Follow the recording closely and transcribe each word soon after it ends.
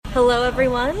Hello,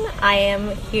 everyone. I am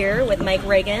here with Mike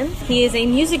Reagan. He is a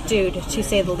music dude, to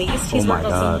say the least. He's worked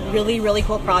on some really, really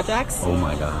cool projects. Oh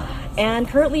my god. And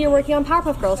currently you're working on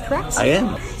Powerpuff Girls, correct? I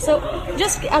am. So,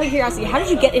 just out of curiosity, how did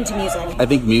you get into music? I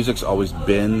think music's always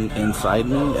been inside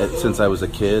me. Since I was a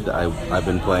kid, I've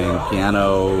been playing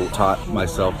piano, taught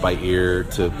myself by ear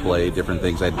to play different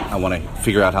things. I want to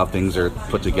figure out how things are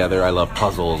put together. I love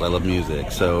puzzles. I love music.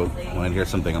 So when I'd hear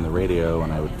something on the radio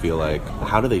and I would feel like,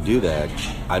 how do they do that?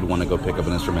 I'd want to go pick up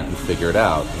an instrument and figure it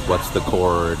out. What's the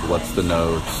chord? What's the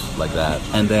notes? Like that.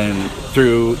 And then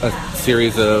through a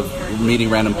series of meeting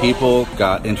random people,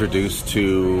 got introduced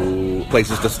to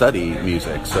places to study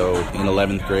music. So in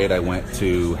 11th grade, I went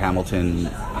to Hamilton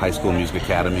High School Music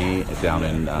Academy down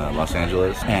in Los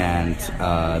Angeles. And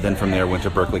then from there, went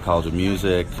to Berklee College of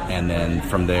Music. And then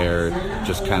from there,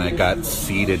 just kind of got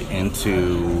seeded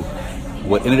into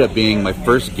what ended up being my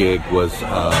first gig was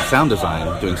sound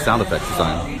design, doing sound effects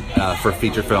design for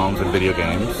feature films and video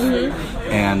games.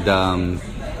 Mm-hmm. And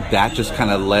that just kind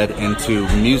of led into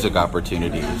music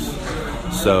opportunities.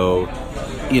 So,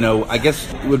 I guess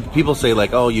when people say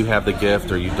like, oh, you have the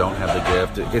gift or you don't have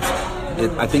the gift,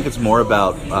 I think it's more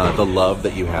about the love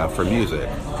that you have for music.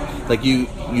 Like you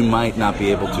might not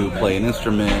be able to play an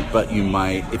instrument, but you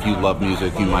might, if you love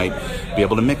music, you might be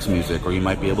able to mix music, or you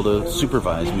might be able to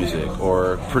supervise music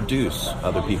or produce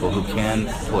other people who can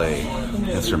play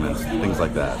instruments, things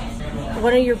like that.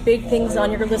 One of your big things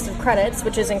on your list of credits,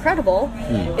 which is incredible,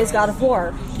 is God of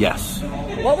War. Yes.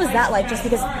 What was that like? Just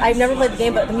because I've never played the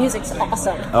game, but the music's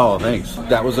awesome. Oh, thanks.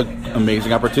 That was an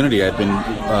amazing opportunity. I've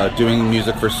been doing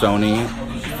music for Sony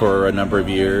for a number of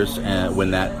years, and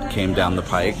when that came down the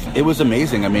pike, it was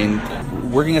amazing. I mean,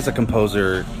 working as a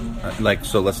composer,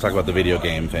 so let's talk about the video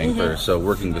game thing first. So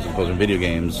working as a composer in video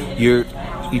games, you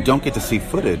don't get to see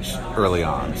footage early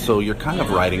on, so you're kind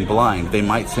of writing blind. They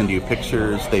might send you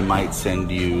pictures, they might send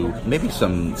you maybe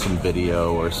some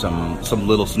video or some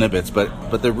little snippets,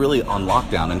 but they're really on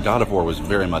lockdown, and God of War was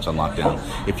very much on lockdown.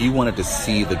 If you wanted to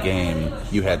see the game,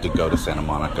 you had to go to Santa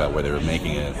Monica where they were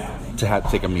making it to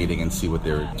take a meeting and see what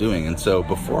they were doing. And so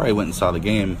before I went and saw the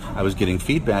game, I was getting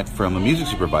feedback from a music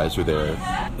supervisor there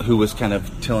who was kind of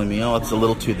telling me, oh, it's a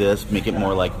little too this, make it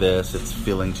more like this, it's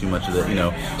feeling too much of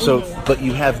that, So, but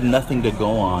you have nothing to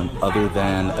go on other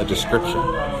than a description.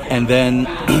 And then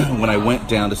when I went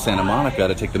down to Santa Monica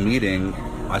to take the meeting,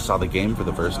 I saw the game for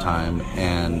the first time,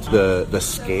 and the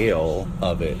scale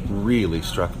of it really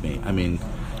struck me. I mean,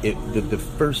 the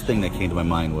first thing that came to my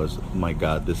mind was, my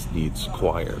God, this needs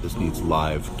choir. This needs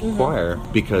live choir,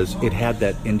 because it had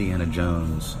that Indiana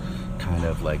Jones kind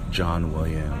of like John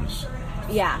Williams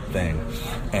thing.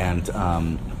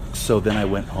 And so then I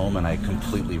went home and I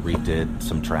completely redid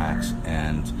some tracks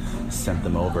and sent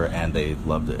them over, and they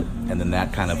loved it. And then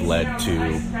that kind of led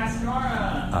to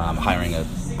hiring a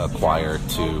choir.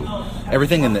 To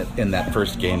everything in that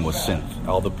first game was synth.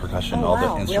 All the percussion, all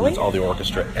the instruments, all the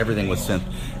orchestra, everything was synth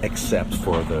except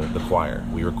for the choir.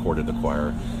 We recorded the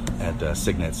choir at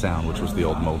Signet Sound, which was the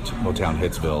old Motown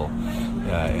Hitsville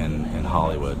in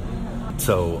Hollywood.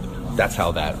 So that's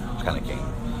how that kind of came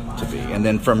to be. And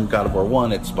then from God of War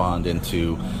 1, it spawned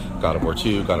into God of War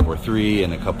 2, God of War 3,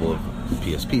 and a couple of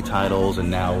PSP titles,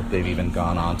 and now they've even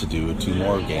gone on to do 2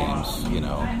 more games,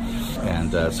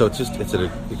 And so it's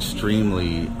an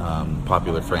extremely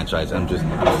popular franchise. I'm just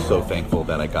so thankful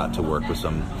that I got to work with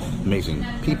some amazing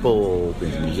people,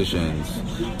 amazing musicians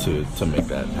to make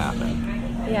that happen.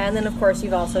 Yeah, and then of course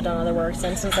you've also done other work.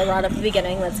 Since I brought up at the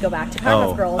beginning, let's go back to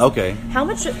Powerpuff Girls. Okay.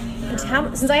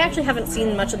 Since I actually haven't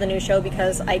seen much of the new show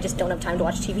because I just don't have time to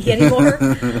watch TV anymore,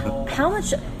 how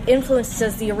much influence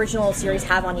does the original series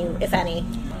have on you, if any?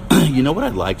 You know what I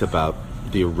liked about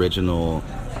the original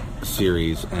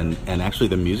series and actually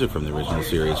the music from the original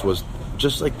series was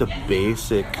just like the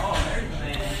basic.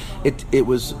 It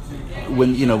was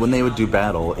when they would do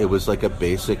battle, it was like a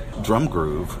basic drum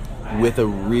groove with a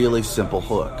really simple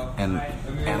hook, and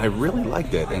I really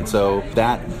liked it. And so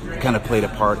that kind of played a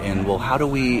part in, well, how do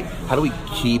we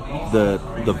keep the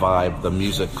vibe, the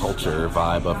music culture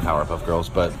vibe of Powerpuff Girls,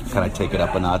 but kind of take it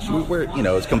up a notch? We're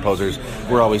as composers,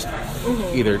 we're always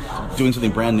either doing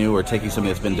something brand new or taking something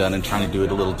that's been done and trying to do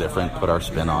it a little different, put our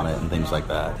spin on it and things like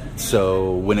that.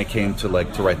 So when it came to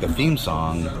write the theme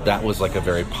song, that was like a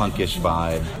very punkish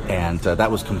vibe, and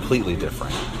that was completely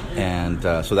different. And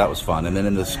so that was fun. And then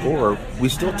in the score, we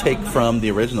still take from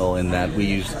the original in that we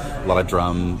use a lot of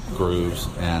drum grooves,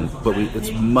 but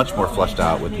it's much more fleshed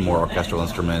out with more orchestral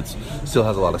instruments. Still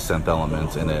has a lot of synth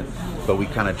elements in it, but we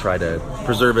kind of try to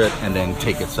preserve it and then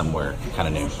take it somewhere kind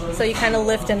of new. So you kind of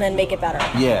lift and then make it better.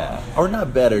 Yeah, or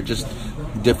not better, just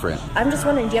different. I'm just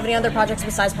wondering, do you have any other projects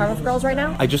besides Powerpuff Girls right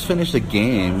now? I just finished a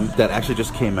game that actually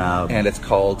just came out, and it's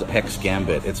called Hex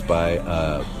Gambit. It's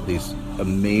by these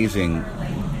amazing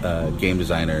game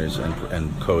designers and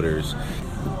coders.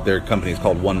 Their company is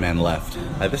called One Man Left.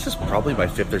 This is probably my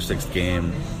 5th or 6th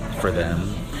game for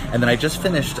them. And then I just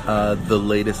finished the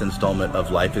latest installment of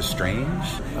Life is Strange.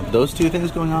 Those two things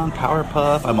going on.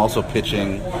 Powerpuff. I'm also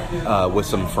pitching with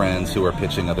some friends who are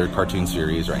pitching other cartoon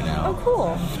series right now. Oh,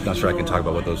 cool. Not sure I can talk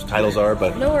about what those titles are,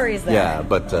 but no worries there. Yeah,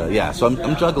 but so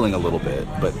I'm juggling a little bit,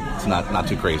 but it's not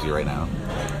too crazy right now.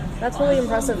 That's really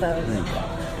impressive, though.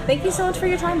 Thank you so much for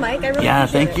your time, Mike. I really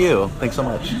appreciate it. Thank you. Thanks so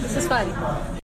much. This is fun.